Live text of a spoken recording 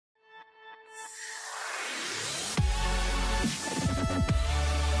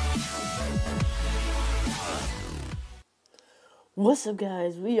What's up,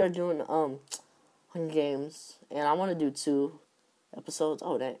 guys? We are doing Hunger Games, and I want to do 2 episodes.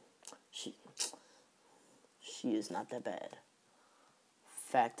 Oh, dang, she she is not that bad.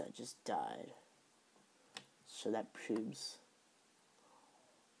 Fact, I just died, so that proves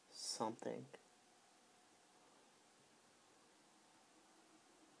something.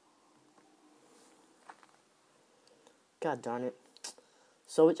 God darn it!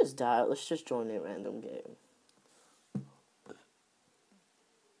 So we just died. Let's just join a random game.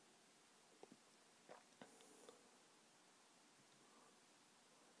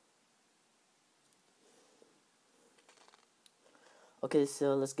 Okay,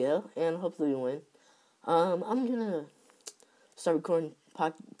 so let's go, and hopefully we win. I'm gonna start recording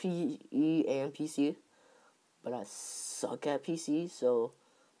PE and PC, but I suck at PC, so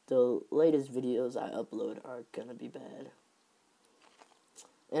the latest videos I upload are gonna be bad.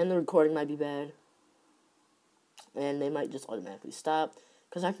 And the recording might be bad. And they might just automatically stop.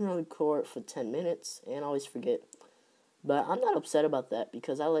 Because I can only record for 10 minutes and I always forget. But I'm not upset about that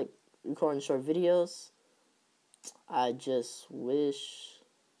because I like recording short videos. I just wish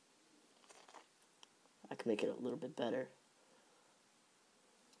I could make it a little bit better.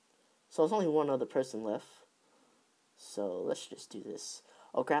 So there's only one other person left. So let's just do this.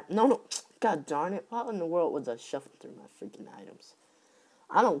 Oh crap. No. God darn it. How in the world was I shuffling through my freaking items?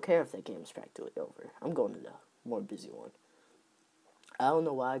 I don't care if that game is practically over. I'm going to the more busy one. I don't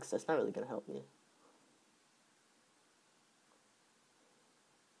know why, because that's not really going to help me.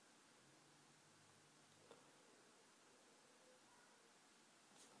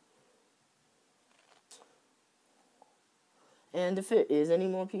 And if it is any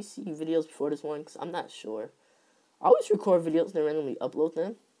more PC videos before this one, because I'm not sure. I always record videos and randomly upload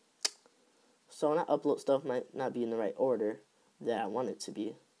them. So when I upload stuff might not be in the right order that I want it to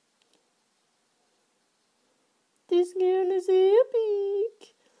be. This game is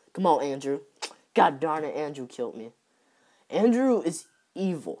epic. Come on, Andrew. God darn it, Andrew killed me. Andrew is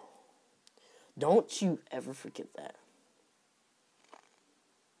evil. Don't you ever forget that.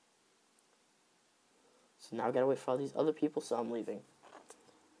 So now I gotta wait for all these other people, so I'm leaving.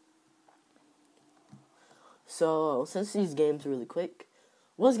 So, since these games are really quick,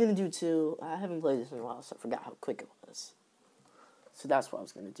 was gonna do 2. I haven't played this in a while, so I forgot how quick it was. So that's what I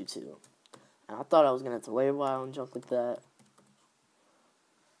was gonna do 2. And I thought I was gonna have to wait a while and jump like that.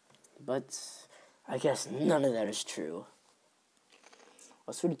 But I guess none of that is true.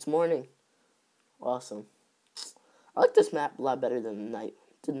 Oh, sweet, it's morning. Awesome. I like this map a lot better than the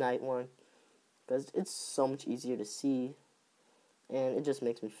night one. Because it's so much easier to see. And it just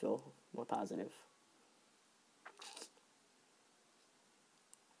makes me feel more positive.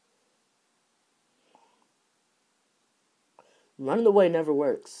 Running away never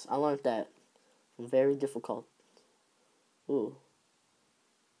works. I learned that. Very difficult. Ooh.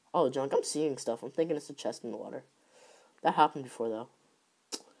 Oh, junk, I'm seeing stuff. I'm thinking it's a chest in the water. That happened before, though.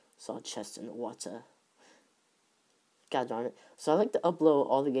 Saw a chest in the water. God darn it. So I like to upload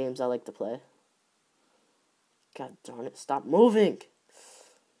all the games I like to play. God darn it. Stop moving.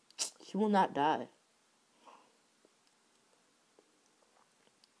 He will not die.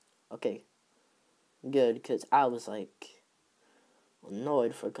 Okay. Good, because I was, like,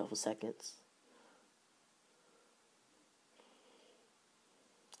 annoyed for a couple seconds.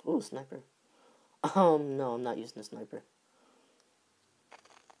 Ooh, sniper. No, I'm not using the sniper.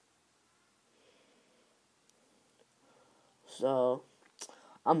 So,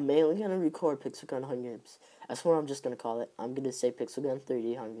 I'm mainly going to record PixelGun Hunger Games. That's what I'm just going to call it. I'm going to say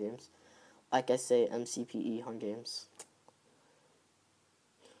PixelGun3D Hunger Games. Like I say, MCPE Hunger Games.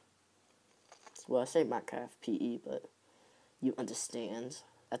 Well, I say Minecraft PE, but you understand.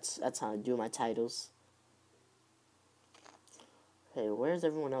 That's how I do my titles. Hey, where's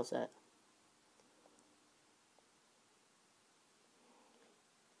everyone else at?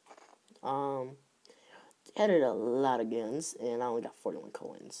 Added a lot of guns, and I only got 41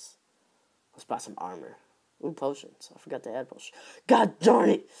 coins. Let's buy some armor. Ooh, potions. I forgot to add potions. God darn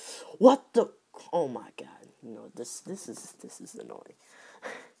it! What the? Oh my god! No, this is annoying.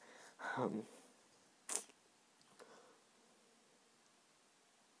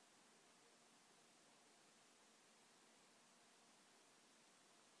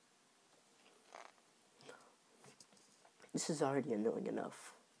 This is already annoying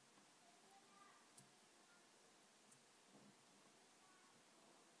enough.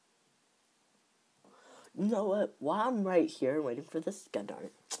 You know what? While I'm right here waiting for this, god darn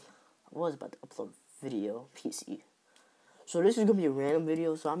it, I was about to upload video PC. So this is gonna be a random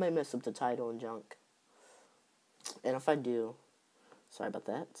video, so I might mess up the title and junk. And if I do, sorry about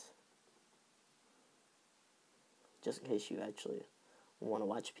that. just in case you actually want to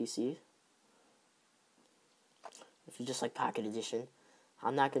watch PC. If you just like Pocket Edition,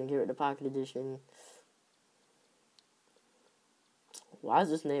 I'm not going to get rid of Pocket Edition. Why is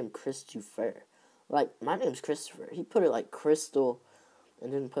this name Christopher? Like, my name's Christopher. He put it like crystal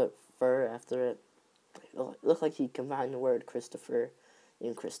and then put fur after it. It looked like he combined the word Christopher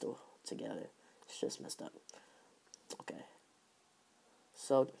and crystal together. It's just messed up. Okay.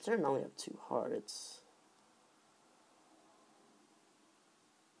 So, considering I only have 2 hearts.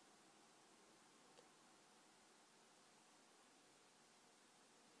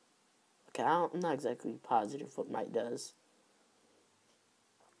 Okay, I'm not exactly positive what Mike does.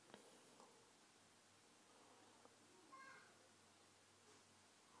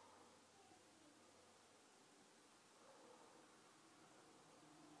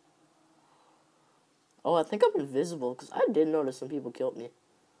 Oh, I think I'm invisible, because I did notice some people killed me.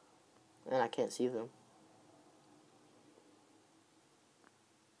 And I can't see them.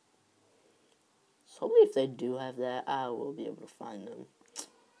 So hopefully if they do have that, I will be able to find them.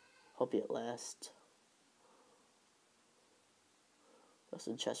 Hopefully it lasts. That's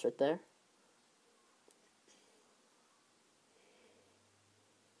a chest right there.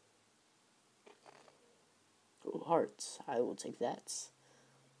 Ooh, hearts. I will take that.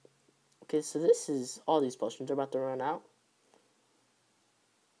 Okay, so this is all these potions are about to run out.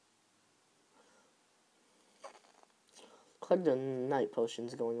 Collect the night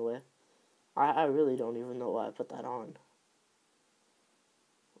potions going away. I really don't even know why I put that on.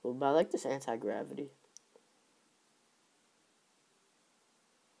 Well, but I like this anti-gravity.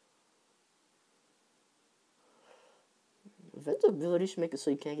 Invincibility should make it so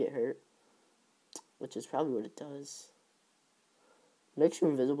you can't get hurt. Which is probably what it does. Makes you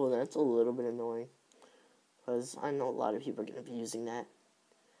invisible, and that's a little bit annoying. Because I know a lot of people are going to be using that.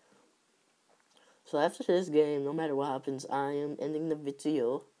 So after this game, no matter what happens, I am ending the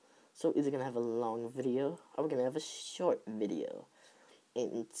video. So we're either going to have a long video, or we're going to have a short video.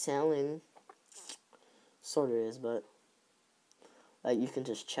 And telling, sort of is, but you can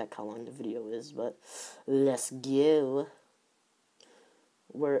just check how long the video is. But let's go.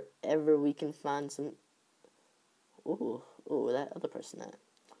 Wherever we can find some... Ooh, that other person that.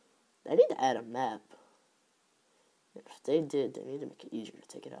 They need to add a map. If they did, they need to make it easier to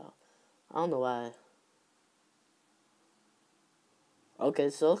take it out. I don't know why. Okay,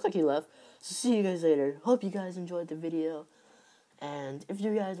 so it looks like he left. So see you guys later. Hope you guys enjoyed the video. And if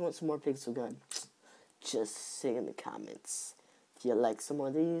you guys want some more Pixel Gun, just say in the comments if you like some more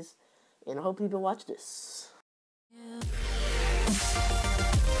of these. And I hope you've been watching this. Yeah.